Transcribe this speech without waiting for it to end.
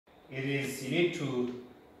it is, you need to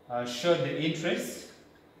show the interest.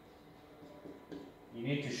 You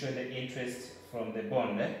need to show the interest from the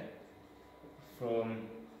bond, from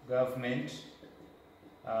government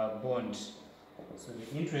bond. So the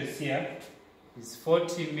interest here is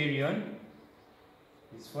 40 million.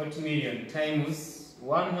 It's 40 million times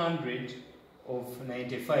 100 of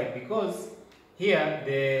 95, because here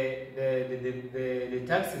the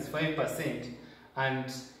tax is 5%, and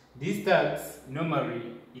this tax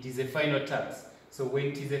normally it is a final tax. So when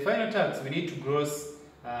it is a final tax, we need to gross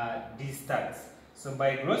this tax. So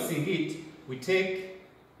by grossing it, we take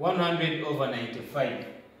 100 over 95,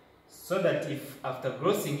 so that if after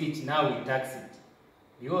grossing it, now we tax it.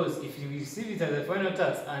 Because if you receive it as a final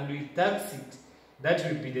tax and we tax it, that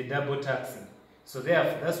will be the double taxing. So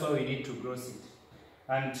therefore, that's why we need to gross it.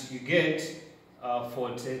 And you get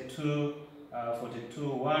 42,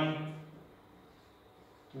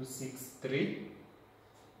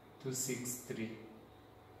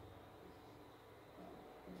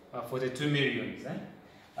 42 millions.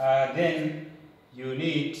 Then you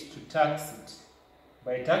need to tax it.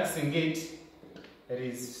 By taxing it, it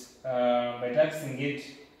is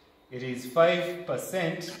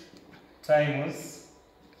 5% times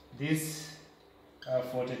this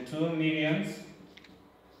 42 millions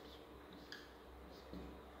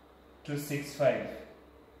 265.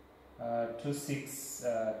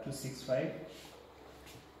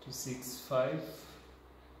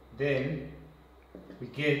 Then we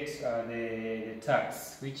get the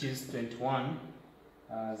tax, which is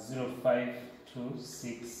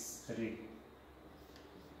 21,05263.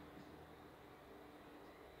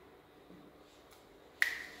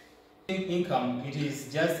 Income, it is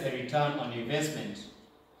just a return on investment.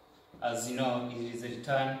 As you know, it is a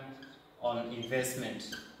return on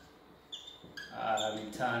investment.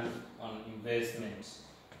 Return on investment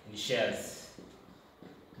in shares.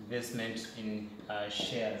 Investment in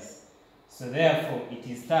shares. So therefore, it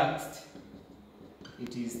is taxed.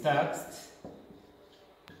 It is taxed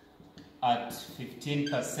at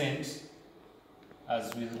 15%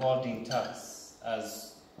 as withholding tax.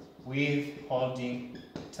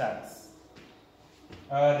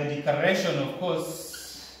 The declaration, of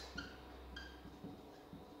course,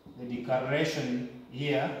 the declaration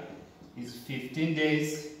here is 15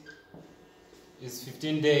 days. Is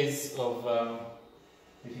 15 days of the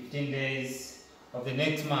 15 days of the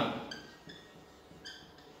next month.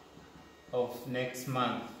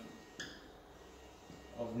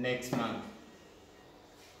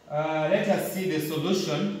 Let us see the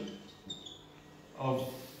solution of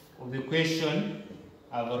the question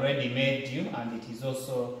I've already made you, and it is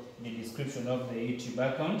also in the description of the YouTube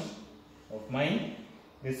account of mine.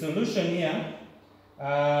 The solution here,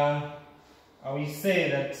 I will say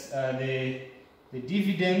that the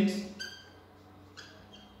dividend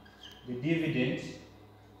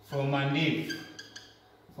for mandiv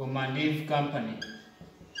company,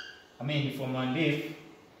 for mandiv,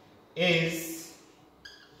 is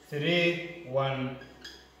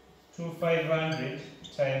 312,500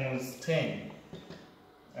 times 10.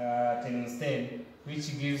 Times 10,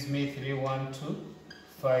 which gives me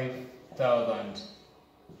 312,500.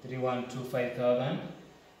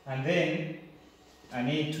 And then I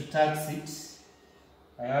need to tax it.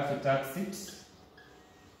 I have to tax it.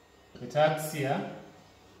 The tax here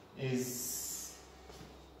is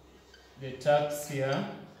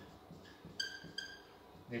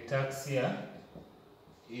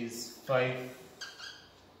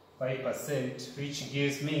 5%, which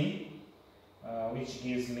gives me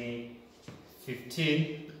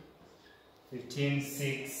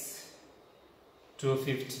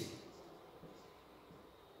 15,650.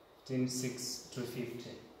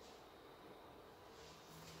 15,650.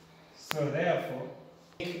 So therefore,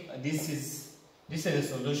 this is the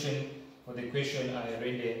solution for the question I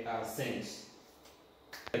already sent.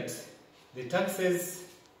 The taxes,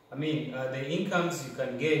 the incomes you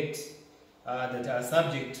can get that are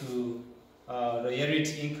subject to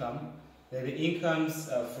royalty income. The incomes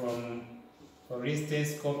from, for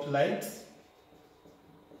instance, copyrights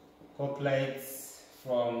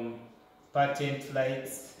from patent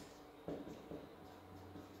rights,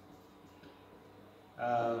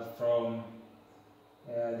 from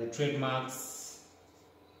the trademarks,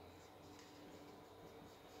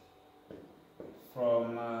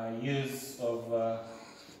 from use of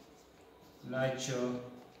natural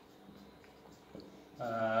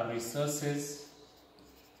resources.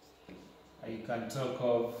 You can talk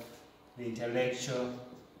of the intellectual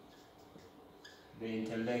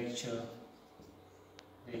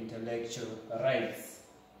rights.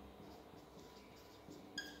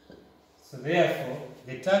 So therefore,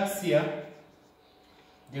 the tax here,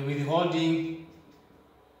 The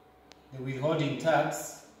withholding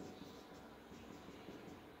tax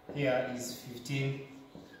here is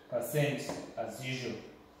 15% as usual.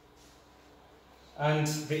 And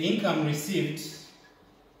the income received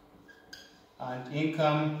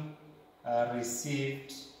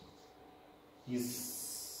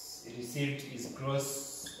is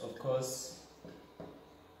gross, of course.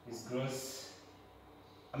 Is gross.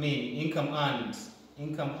 I mean, income earned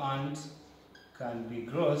can be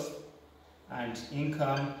gross, and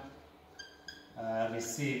income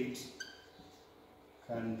received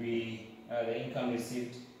can be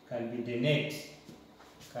the net,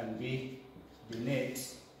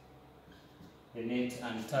 the net,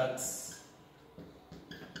 and tax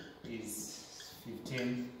is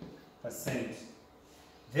 15%.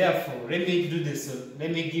 Therefore, let me give you the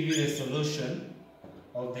solution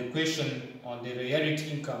of the question on the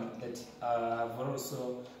royalty income that I have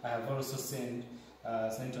also sent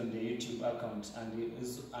on the YouTube account and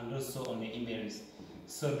also on the emails.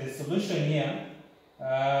 So the solution here,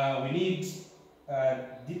 we need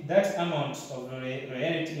that amount of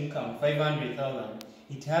royalty income, 500,000.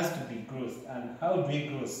 It has to be gross. And how do we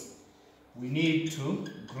gross? We need to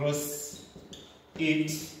gross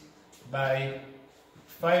it by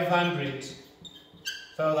 500,000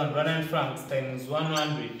 Rwandan francs times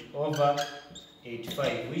 100 over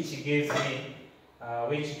 85, which gives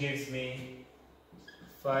me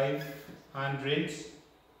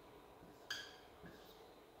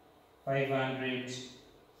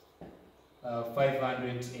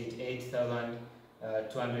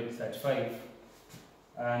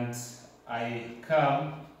and I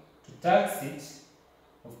come to tax it.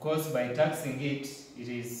 Of course, by taxing it, it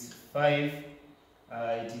is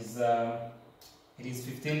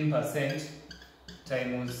 15%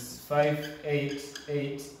 times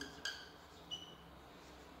 588,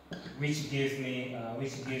 which gives me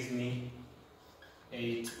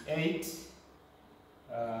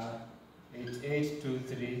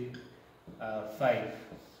 88235.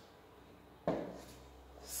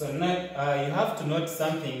 So now you have to note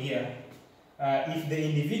something here. If the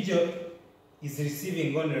individual is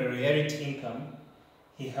receiving only royalty income,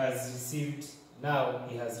 he has received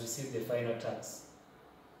the final tax.